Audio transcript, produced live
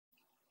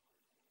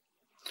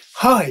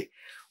Hi,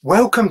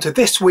 welcome to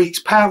this week's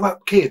Power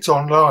Up Kids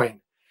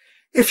Online.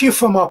 If you're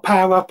from our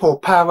Power Up or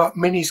Power Up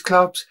Minis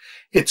clubs,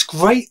 it's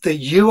great that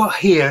you are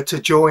here to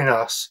join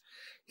us.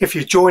 If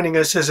you're joining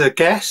us as a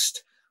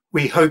guest,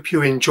 we hope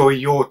you enjoy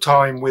your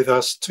time with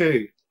us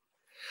too.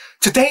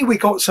 Today we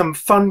got some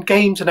fun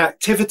games and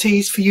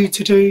activities for you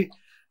to do,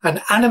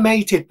 an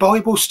animated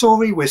Bible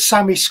story with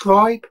Sammy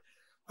Scribe,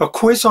 a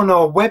quiz on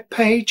our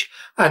webpage,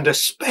 and a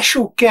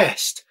special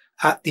guest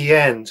at the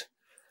end.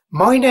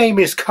 My name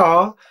is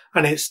Karl,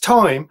 and it's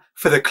time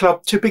for the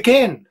club to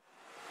begin.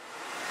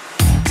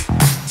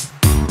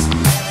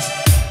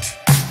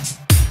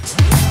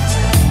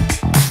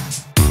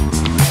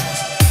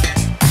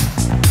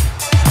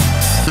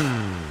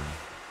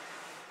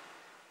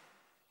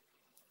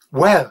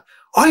 Well,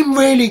 I'm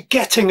really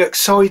getting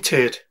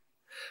excited.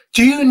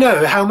 Do you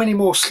know how many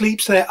more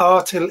sleeps there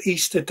are till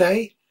Easter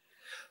Day?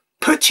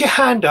 Put your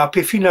hand up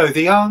if you know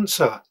the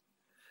answer.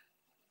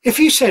 If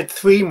you said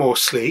 3 more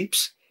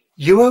sleeps,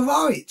 you are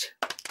right.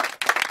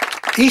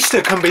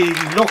 Easter can be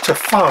a lot of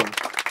fun,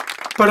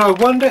 but I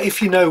wonder if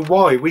you know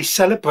why we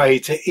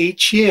celebrate it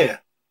each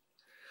year.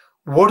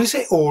 What is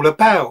it all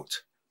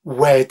about?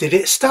 Where did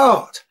it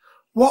start?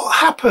 What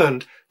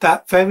happened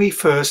that very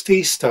first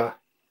Easter?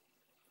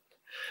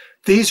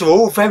 These are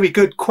all very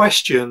good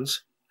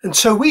questions, and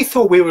so we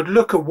thought we would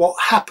look at what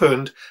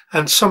happened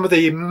and some of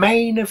the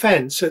main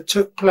events that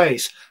took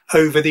place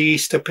over the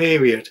Easter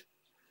period.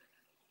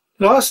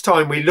 Last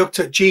time we looked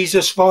at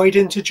Jesus' ride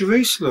into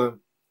Jerusalem.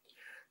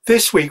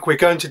 This week we're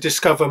going to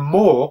discover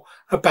more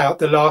about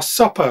the Last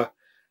Supper,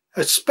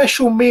 a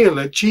special meal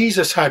that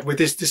Jesus had with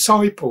his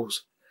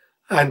disciples,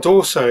 and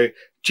also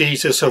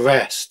Jesus'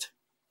 arrest.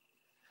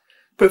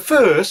 But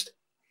first,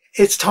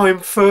 it's time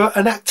for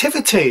an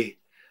activity.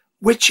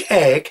 Which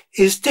egg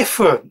is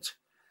different?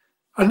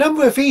 A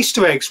number of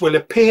Easter eggs will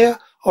appear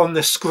on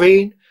the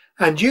screen,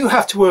 and you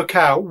have to work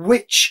out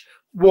which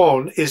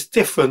one is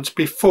different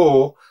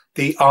before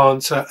the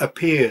answer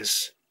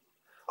appears.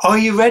 Are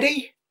you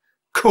ready?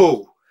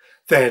 Cool.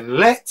 Then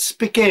let's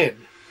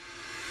begin.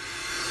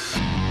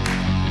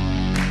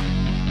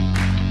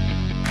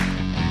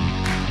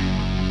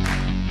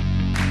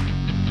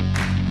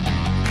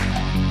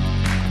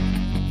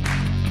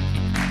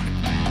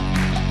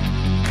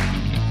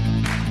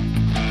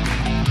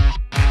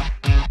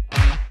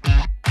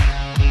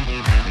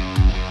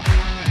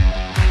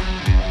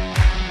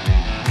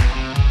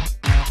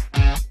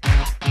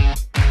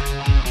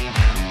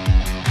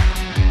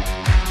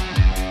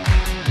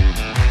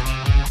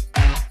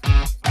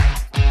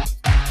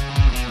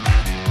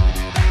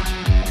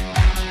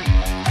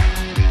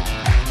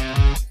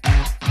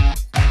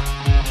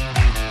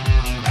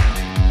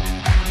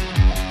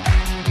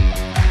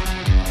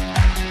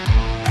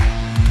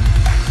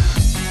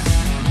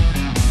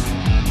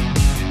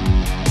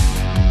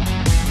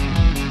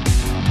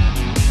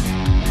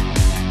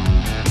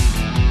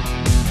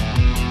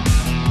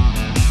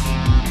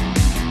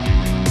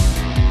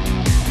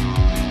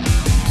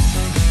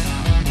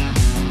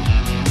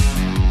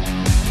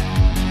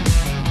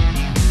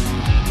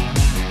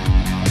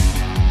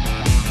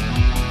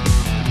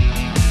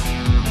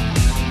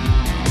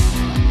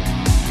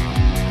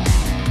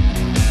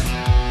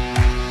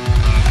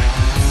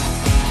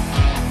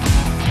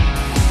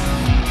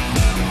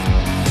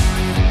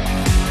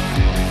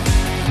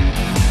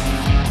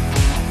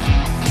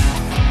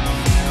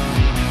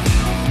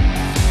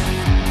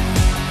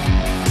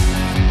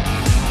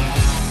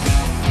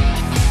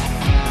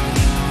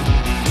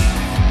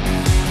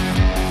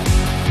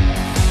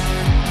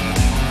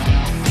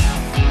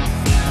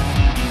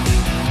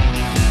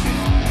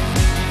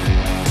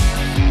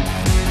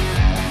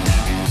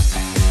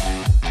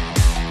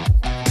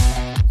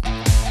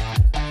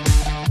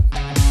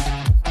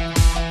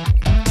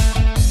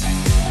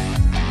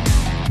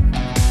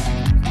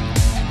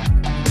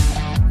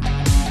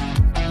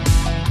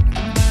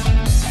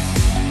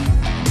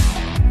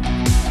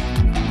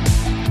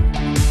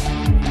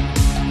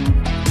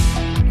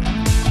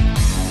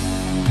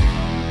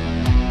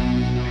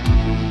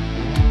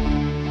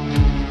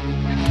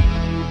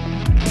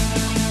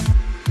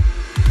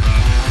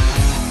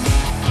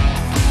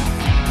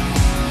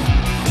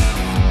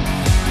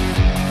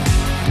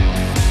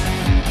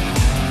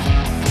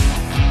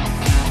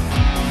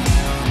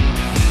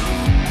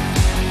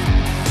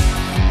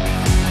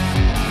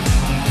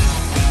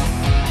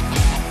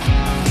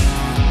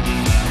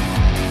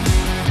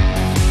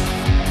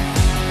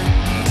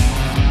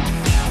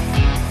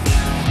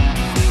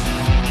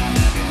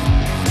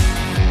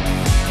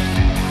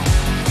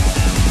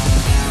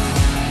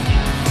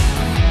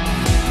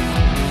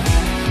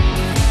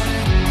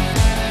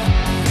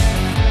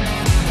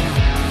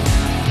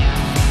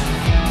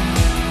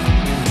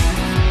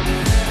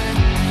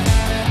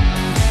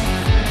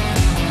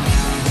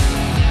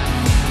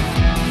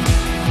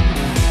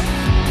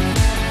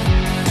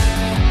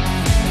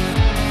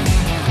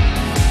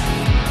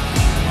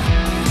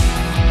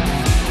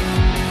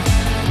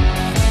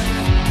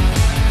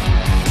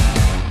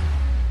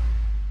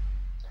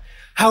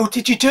 How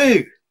did you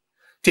do?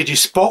 Did you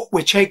spot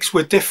which eggs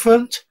were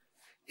different?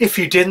 If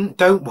you didn't,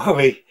 don't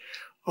worry.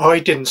 I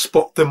didn't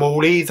spot them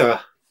all either.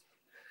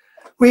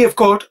 We have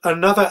got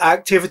another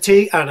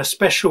activity and a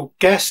special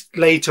guest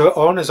later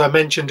on, as I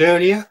mentioned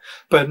earlier,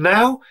 but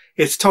now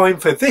it's time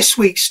for this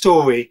week's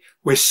story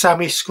with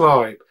Sammy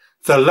Scribe,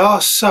 The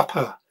Last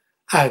Supper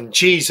and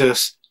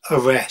Jesus'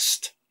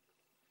 Arrest.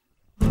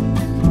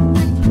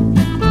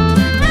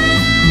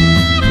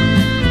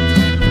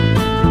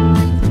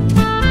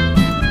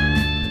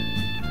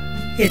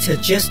 It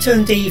had just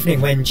turned evening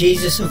when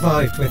Jesus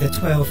arrived with the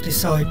 12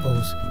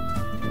 disciples.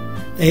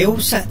 They all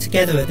sat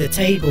together at the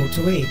table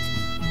to eat,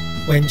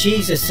 when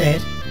Jesus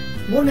said,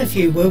 "One of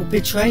you will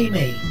betray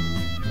me."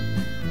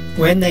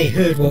 When they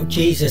heard what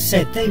Jesus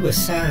said, they were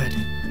sad.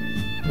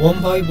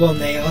 One by one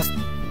they asked,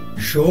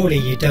 "Surely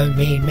you don't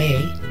mean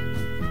me?"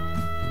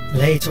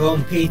 Later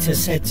on Peter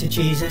said to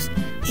Jesus,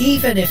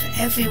 "Even if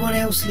everyone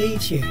else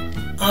leaves you,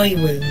 I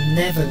will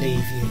never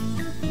leave you."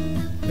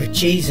 But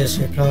Jesus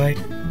replied,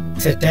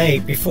 "Today,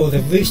 before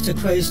the rooster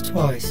crows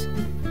twice,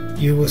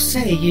 you will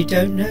say you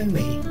don't know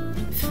me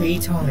 3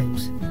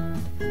 times."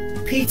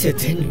 Peter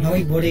didn't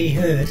like what he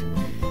heard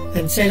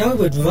and said, "I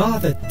would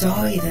rather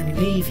die than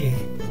leave you."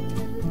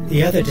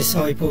 The other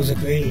disciples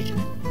agreed.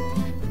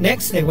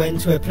 Next they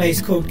went to a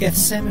place called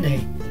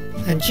Gethsemane,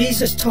 and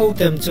Jesus told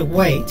them to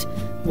wait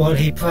while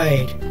he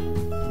prayed.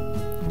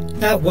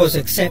 That was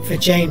except for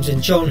James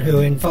and John, who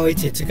were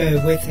invited to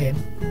go with him.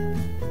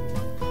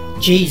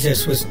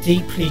 Jesus was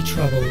deeply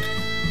troubled,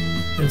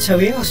 and so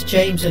he asked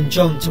James and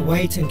John to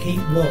wait and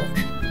keep watch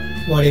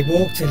while he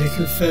walked a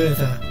little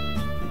further.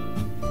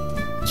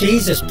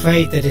 Jesus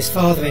prayed that his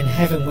Father in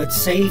heaven would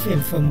save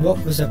him from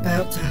what was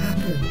about to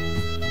happen,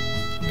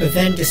 but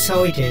then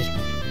decided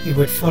he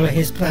would follow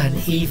his plan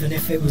even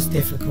if it was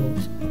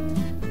difficult.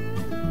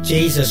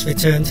 Jesus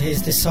returned to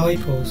his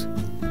disciples,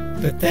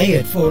 but they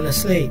had fallen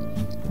asleep.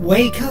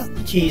 "Wake up,"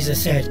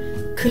 Jesus said.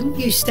 "Couldn't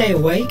you stay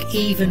awake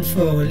even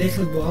for a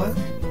little while?"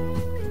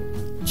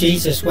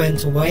 Jesus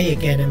went away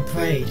again and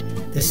prayed,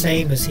 the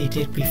same as he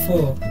did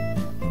before.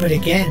 But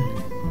again,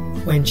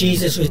 when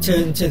Jesus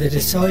returned to the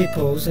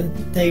disciples,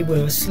 they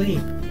were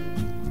asleep.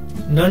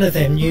 None of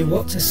them knew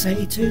what to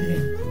say to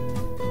him.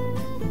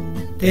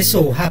 This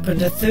all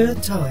happened a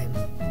 3rd time.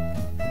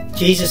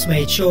 Jesus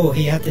made sure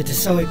he had the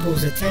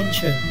disciples'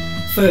 attention,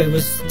 for it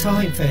was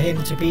time for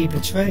him to be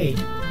betrayed.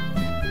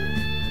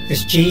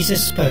 As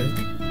Jesus spoke,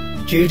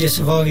 Judas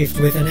arrived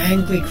with an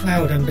angry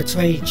crowd and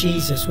betrayed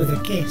Jesus with a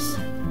kiss.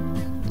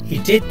 He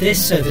did this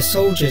so the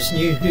soldiers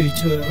knew who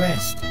to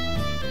arrest.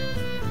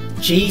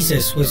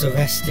 Jesus was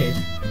arrested,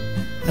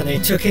 and they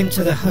took him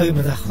to the home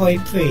of the high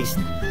priest,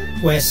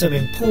 where some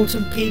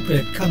important people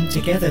had come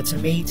together to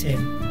meet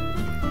him.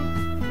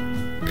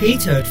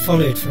 Peter had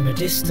followed from a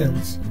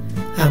distance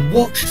and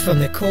watched from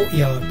the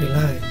courtyard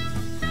below.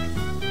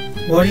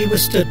 While he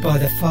was stood by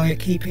the fire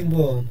keeping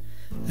warm,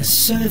 a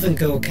servant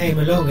girl came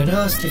along and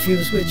asked if he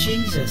was with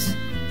Jesus.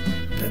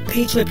 But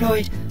Peter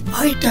replied,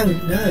 "I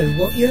don't know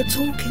what you're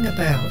talking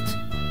about."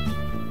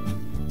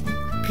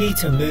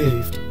 Peter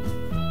moved,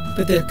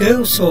 but the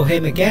girl saw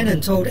him again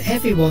and told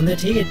everyone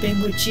that he had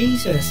been with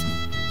Jesus.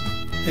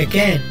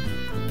 Again,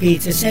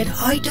 Peter said,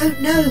 "I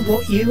don't know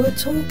what you are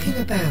talking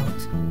about."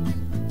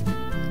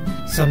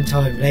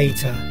 Sometime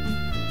later,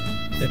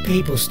 the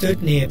people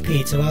stood near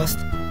Peter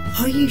asked,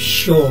 "Are you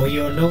sure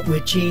you're not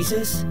with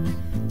Jesus?"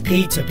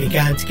 Peter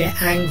began to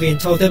get angry and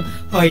told them,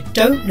 "I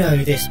don't know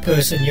this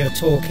person you're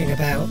talking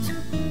about."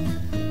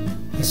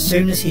 As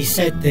soon as he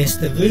said this,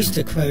 the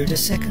rooster crowed a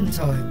 2nd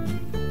time.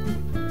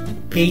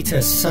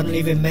 Peter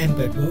suddenly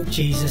remembered what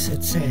Jesus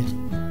had said.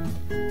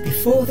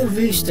 "Before the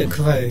rooster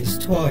crows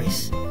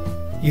twice,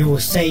 you will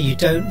say you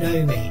don't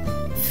know me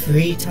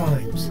 3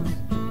 times."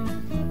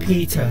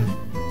 Peter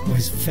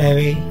was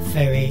very,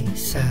 very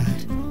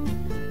sad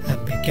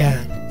and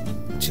began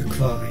to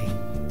cry.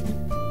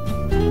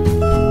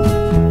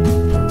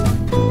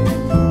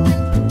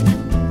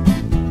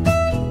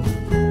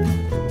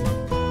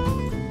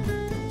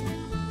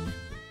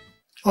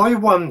 I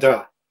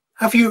wonder,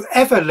 have you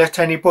ever let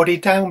anybody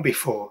down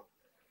before?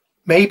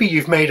 Maybe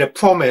you've made a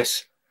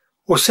promise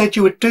or said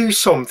you would do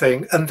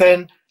something and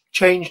then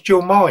changed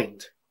your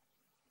mind.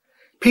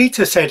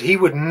 Peter said he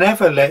would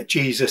never let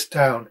Jesus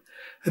down,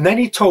 and then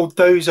he told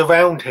those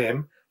around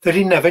him that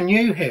he never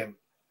knew him.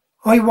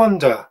 I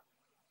wonder,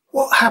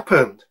 what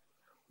happened?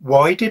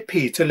 Why did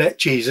Peter let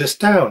Jesus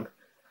down?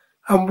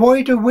 And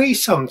why do we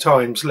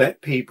sometimes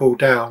let people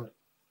down?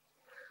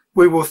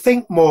 We will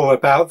think more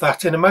about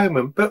that in a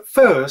moment, but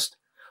first,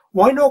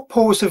 why not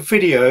pause the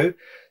video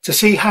to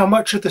see how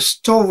much of the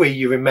story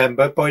you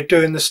remember by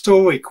doing the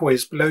story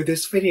quiz below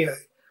this video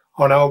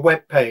on our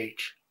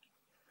webpage.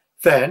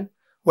 Then,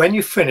 when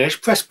you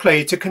finish, press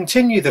play to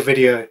continue the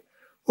video,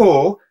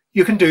 or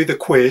you can do the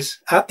quiz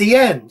at the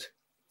end,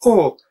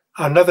 or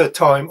another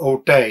time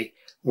or day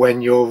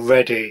when you're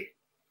ready.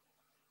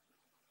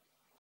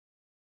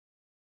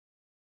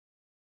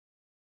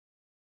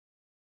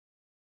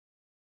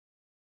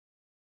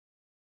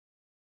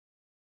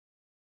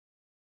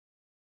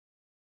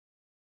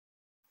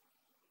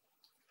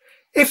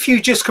 If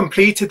you just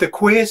completed the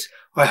quiz,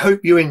 I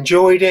hope you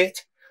enjoyed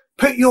it.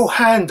 Put your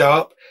hand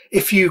up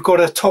if you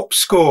got a top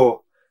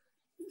score.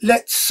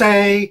 Let's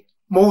say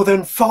more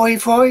than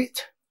 5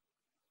 right.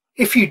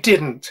 If you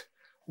didn't,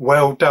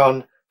 well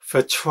done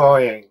for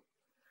trying.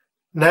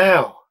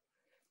 Now,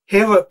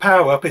 here at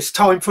Power Up, it's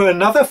time for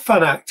another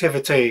fun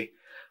activity,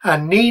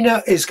 and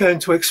Nina is going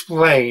to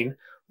explain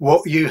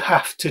what you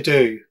have to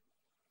do.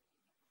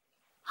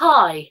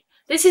 Hi,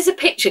 this is a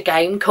picture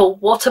game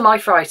called What Am I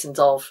Frightened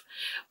Of?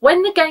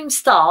 When the game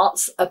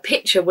starts, a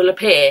picture will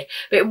appear,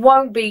 but it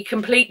won't be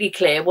completely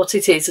clear what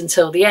it is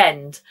until the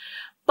end.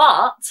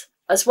 But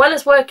as well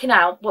as working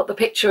out what the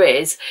picture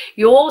is,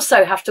 you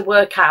also have to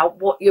work out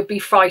what you'd be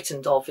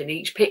frightened of in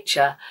each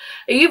picture.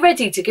 Are you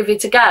ready to give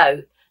it a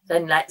go?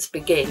 Then let's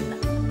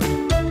begin.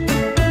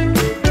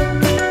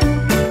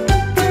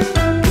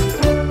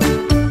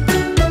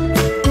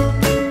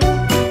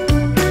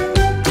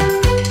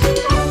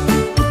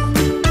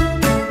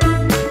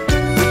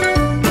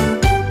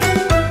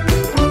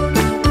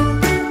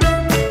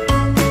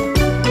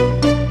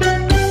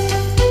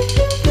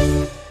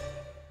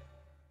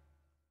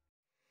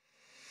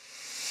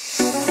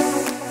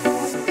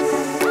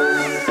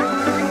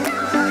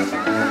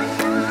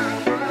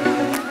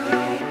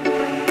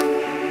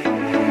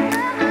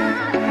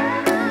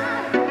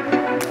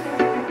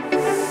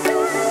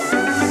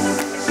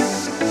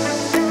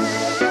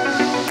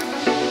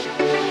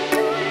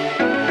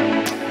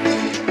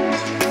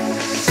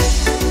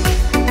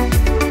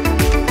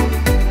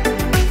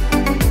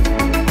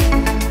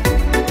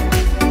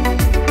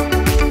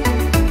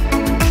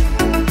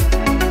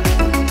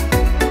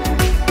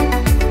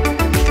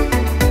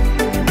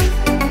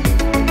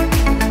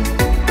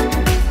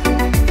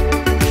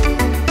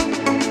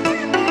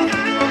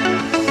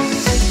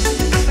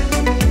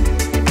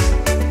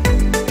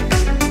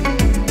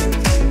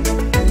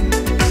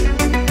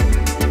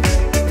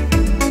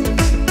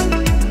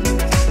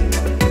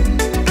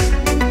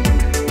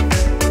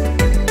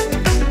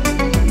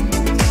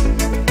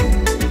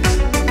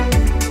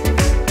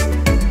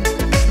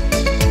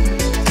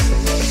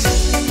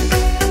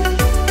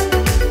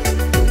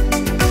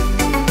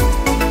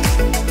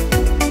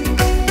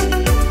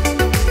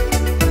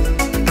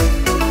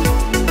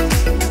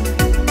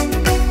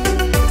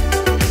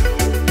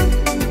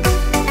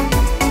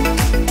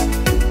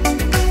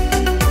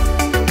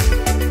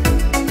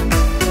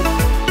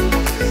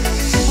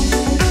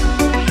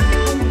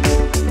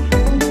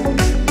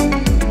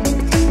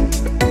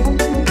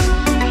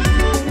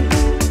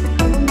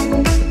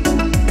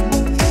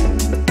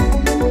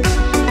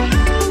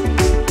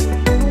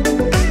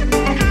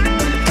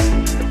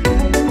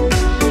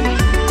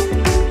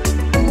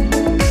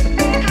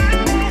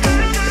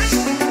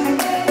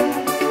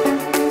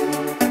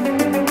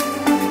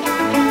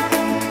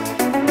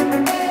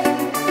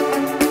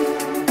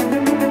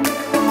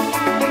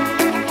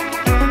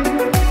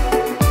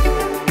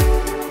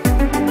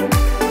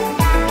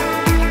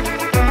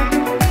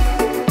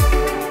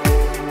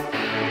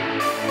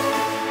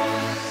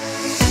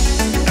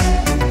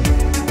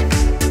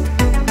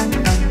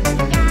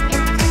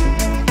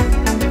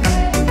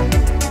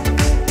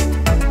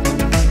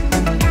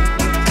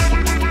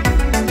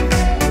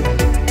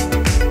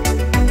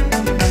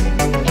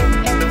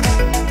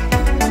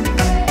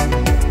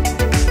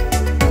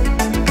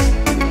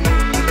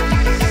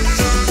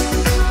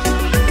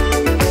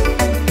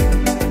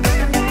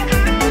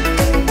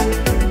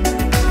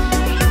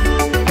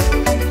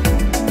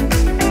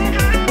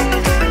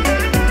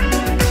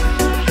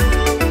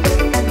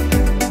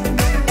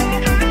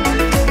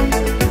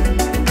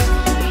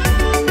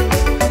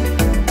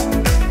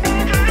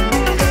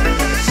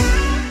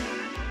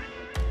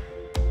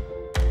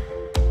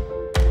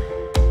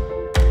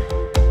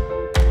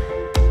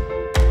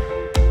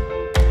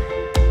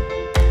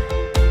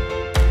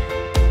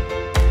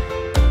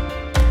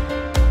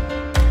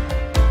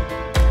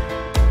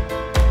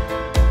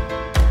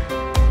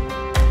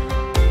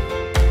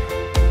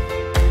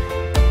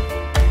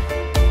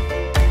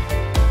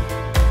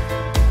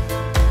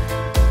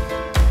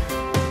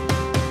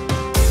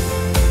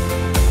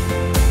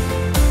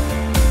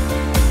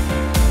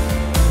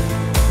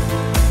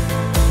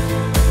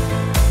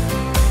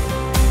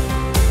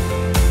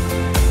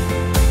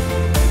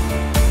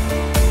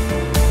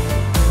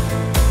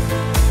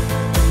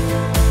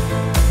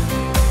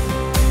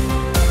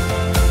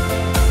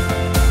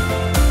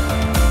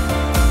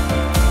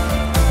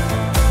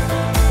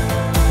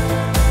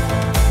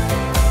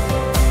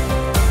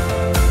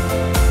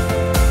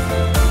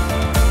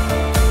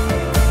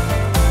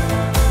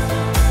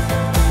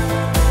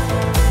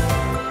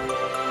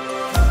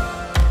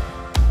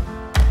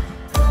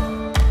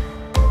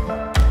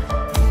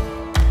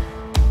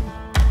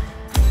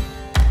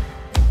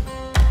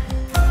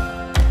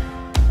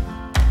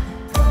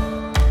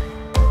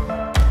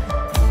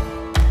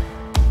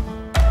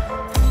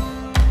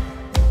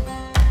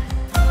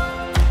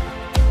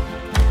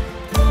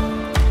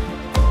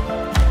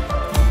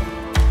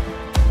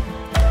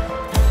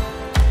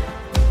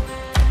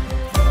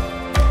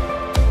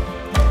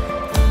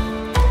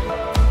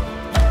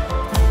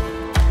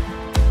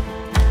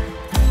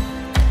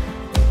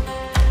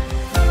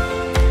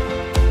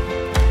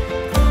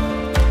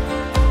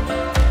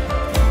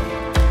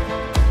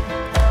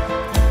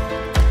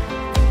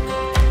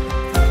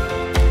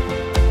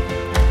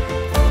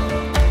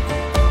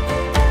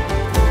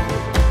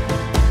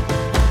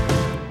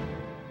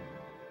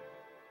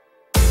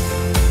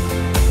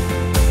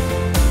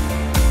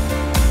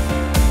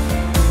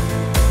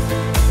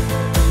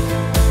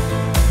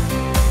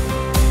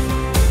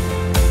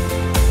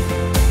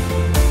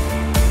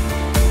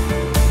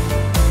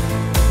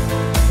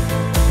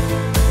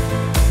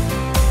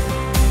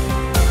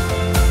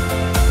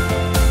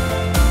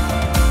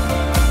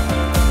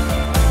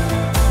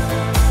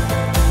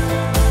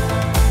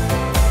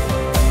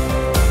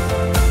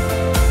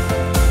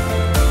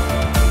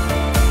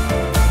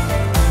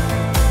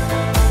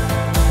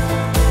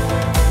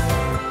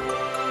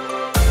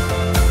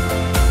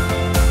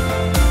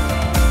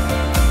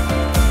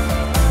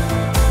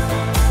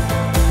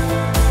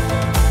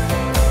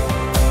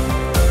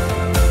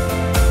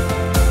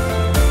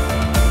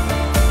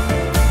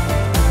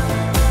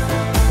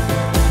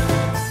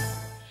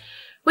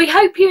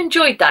 hope you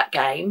enjoyed that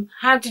game.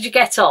 How did you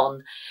get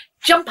on?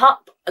 Jump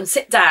up and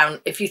sit down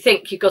if you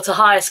think you got a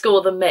higher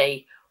score than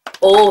me.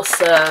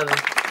 Awesome.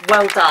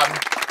 Well done.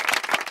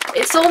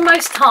 It's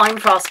almost time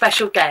for our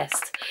special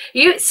guest. Are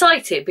you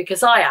excited?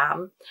 Because I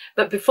am.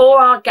 But before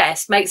our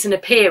guest makes an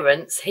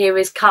appearance, here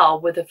is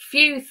Karl with a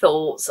few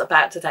thoughts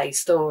about today's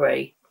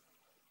story.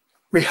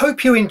 We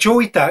hope you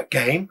enjoyed that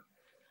game.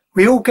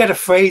 We all get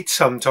afraid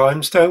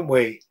sometimes, don't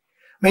we?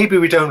 Maybe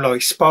we don't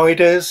like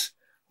spiders,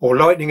 or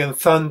lightning and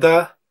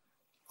thunder,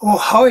 or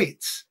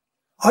heights.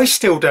 I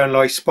still don't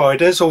like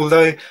spiders,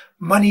 although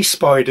money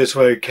spiders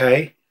are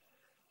okay.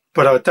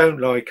 But I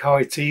don't like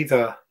heights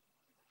either.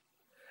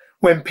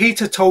 When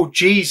Peter told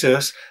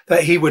Jesus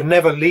that he would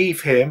never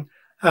leave him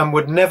and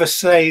would never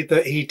say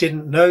that he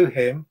didn't know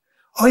him,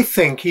 I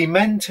think he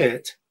meant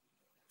it.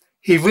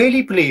 He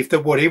really believed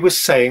that what he was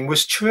saying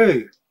was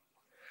true.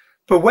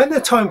 But when the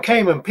time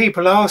came and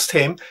people asked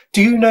him,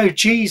 "Do you know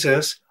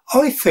Jesus?"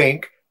 I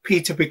think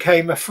Peter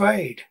became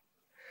afraid.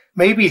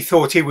 Maybe he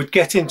thought he would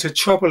get into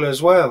trouble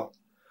as well,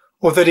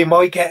 or that he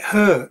might get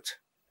hurt.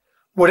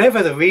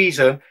 Whatever the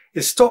reason,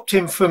 it stopped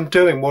him from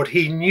doing what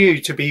he knew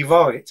to be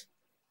right.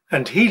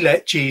 And he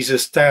let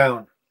Jesus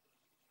down.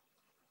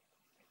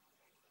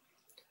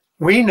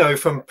 We know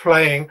from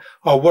playing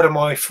our What Am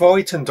I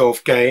Frightened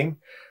Of game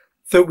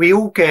that we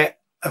all get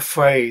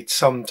afraid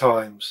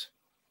sometimes.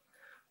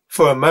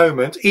 For a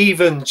moment,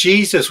 even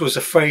Jesus was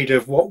afraid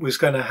of what was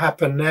going to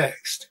happen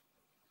next.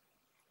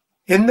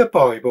 In the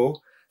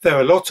Bible, there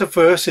are lots of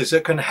verses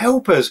that can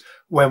help us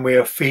when we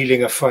are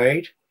feeling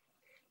afraid.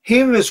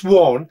 Here is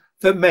one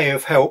that may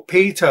have helped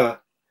Peter,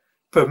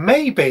 but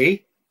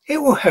maybe it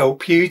will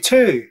help you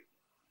too.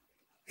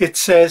 It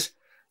says,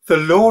 "The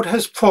Lord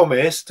has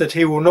promised that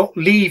he will not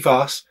leave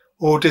us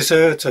or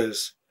desert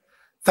us."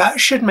 That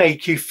should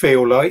make you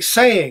feel like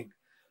saying,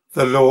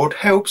 "The Lord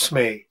helps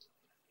me.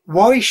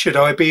 Why should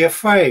I be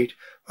afraid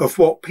of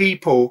what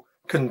people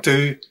can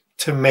do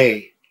to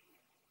me?"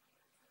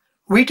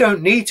 We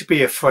don't need to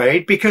be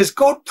afraid because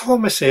God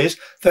promises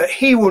that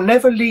he will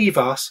never leave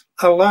us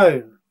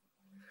alone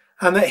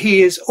and that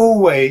he is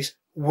always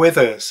with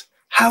us.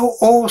 How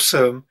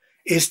awesome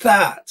is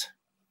that?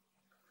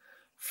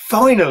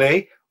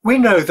 Finally, we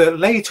know that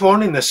later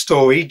on in the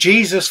story,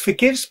 Jesus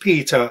forgives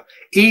Peter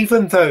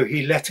even though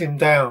he let him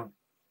down.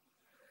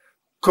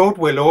 God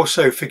will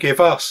also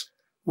forgive us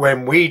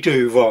when we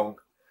do wrong.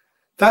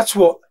 That's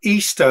what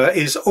Easter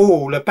is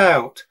all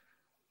about,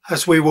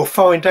 as we will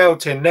find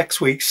out in next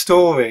week's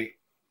story.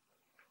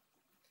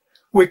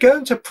 We're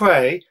going to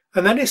pray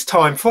and then it's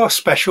time for our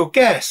special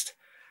guest.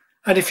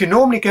 And if you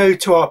normally go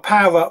to our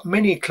Power Up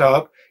Mini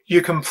Club,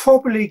 you can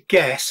probably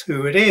guess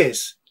who it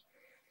is.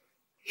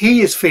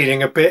 He is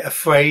feeling a bit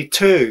afraid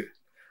too,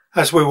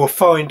 as we will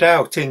find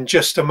out in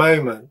just a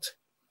moment.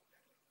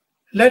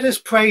 Let us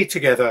pray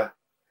together.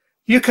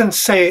 You can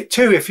say it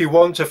too if you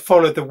want to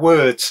follow the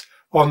words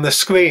on the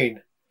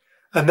screen.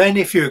 And then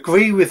if you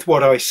agree with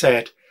what I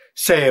said,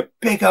 say a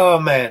big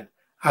Amen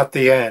at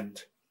the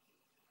end.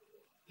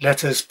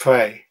 Let us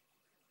pray.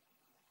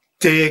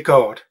 Dear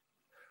God,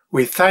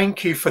 we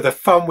thank you for the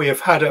fun we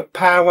have had at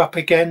Power Up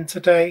again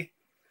today.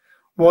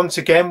 Once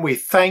again, we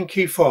thank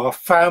you for our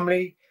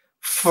family,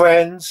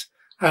 friends,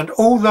 and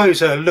all those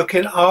that are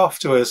looking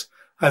after us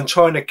and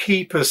trying to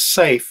keep us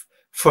safe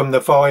from the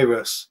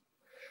virus.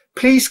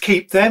 Please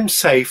keep them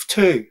safe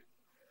too.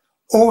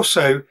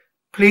 Also,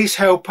 please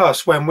help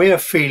us when we are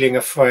feeling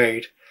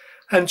afraid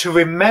and to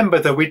remember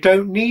that we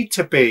don't need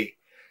to be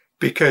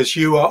because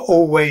you are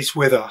always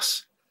with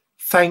us.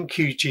 Thank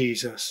you,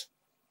 Jesus.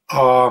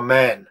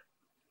 Amen.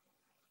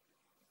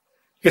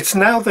 It's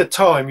now the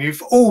time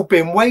you've all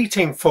been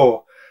waiting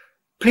for.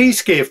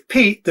 Please give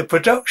Pete, the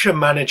production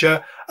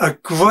manager, a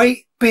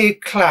great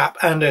big clap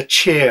and a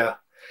cheer,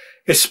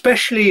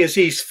 especially as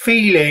he's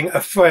feeling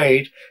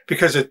afraid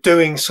because of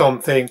doing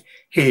something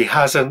he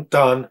hasn't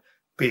done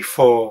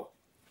before.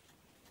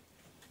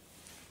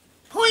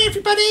 Hi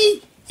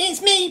everybody,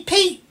 it's me,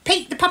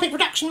 Pete, the puppet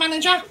production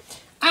manager.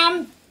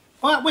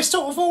 Well, we're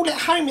sort of all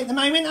at home at the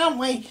moment, aren't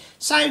we?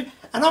 So,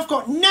 and I've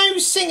got no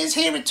singers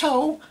here at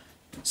all,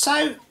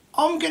 so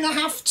I'm going to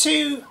have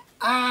to,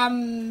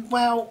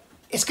 well,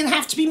 it's going to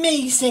have to be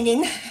me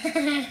singing.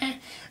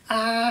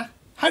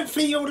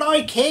 Hopefully you'll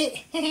like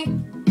it.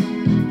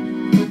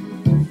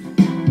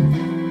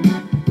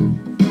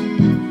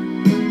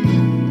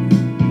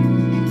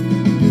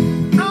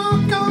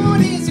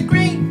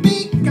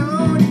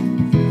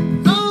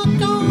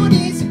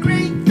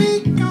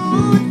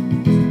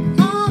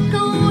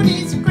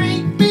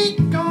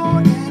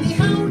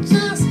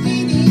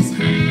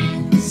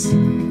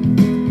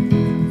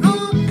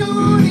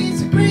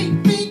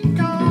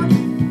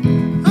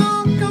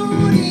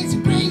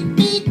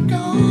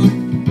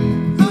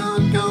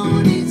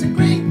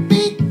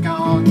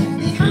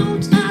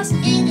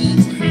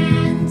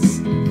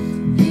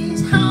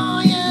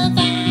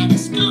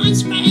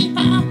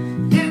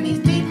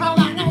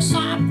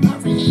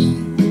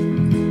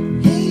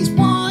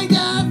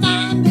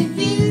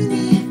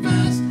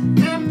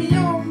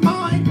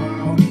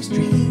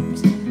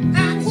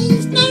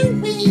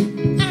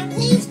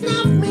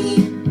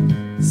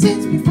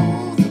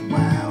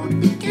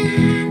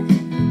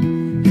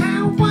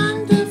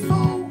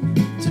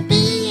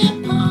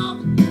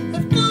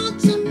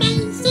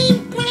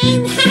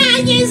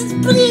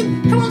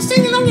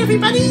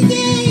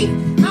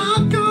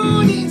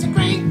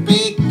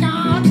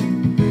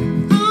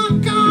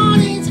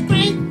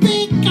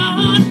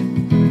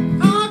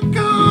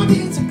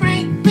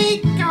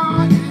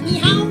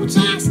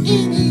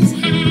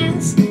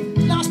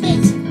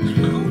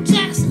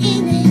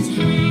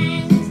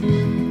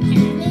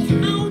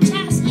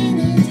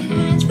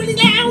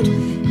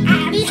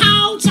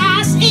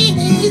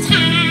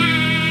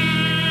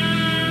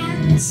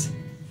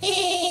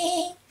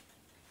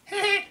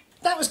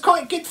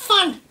 good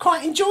fun.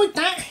 Quite enjoyed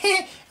that.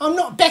 I'm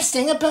not best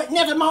singer, but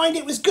never mind.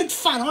 It was good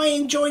fun. I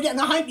enjoyed it, and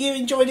I hope you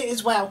enjoyed it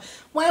as well.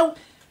 Well,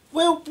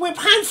 we'll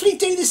hopefully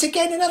do this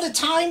again another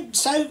time.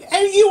 So,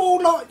 you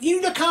all lot,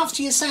 you look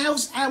after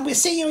yourselves, and we'll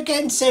see you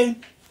again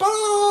soon.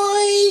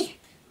 Bye.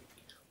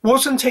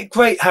 Wasn't it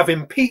great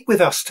having Pete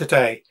with us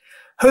today?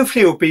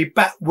 Hopefully he'll be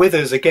back with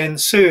us again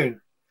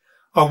soon.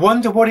 I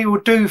wonder what he will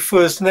do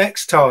for us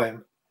next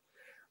time.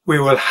 We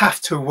will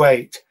have to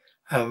wait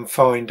and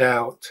find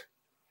out.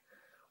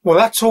 Well,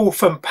 that's all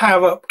from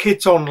Power Up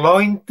Kids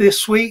Online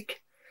this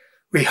week.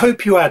 We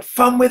hope you had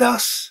fun with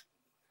us.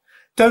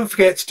 Don't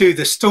forget to do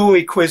the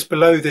story quiz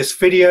below this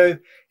video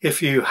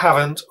if you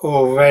haven't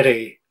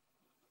already.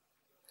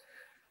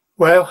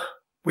 Well,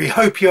 we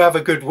hope you have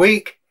a good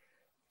week.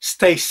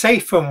 Stay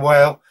safe and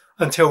well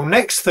until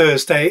next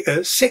Thursday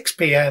at 6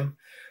 p.m.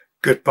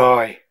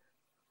 Goodbye.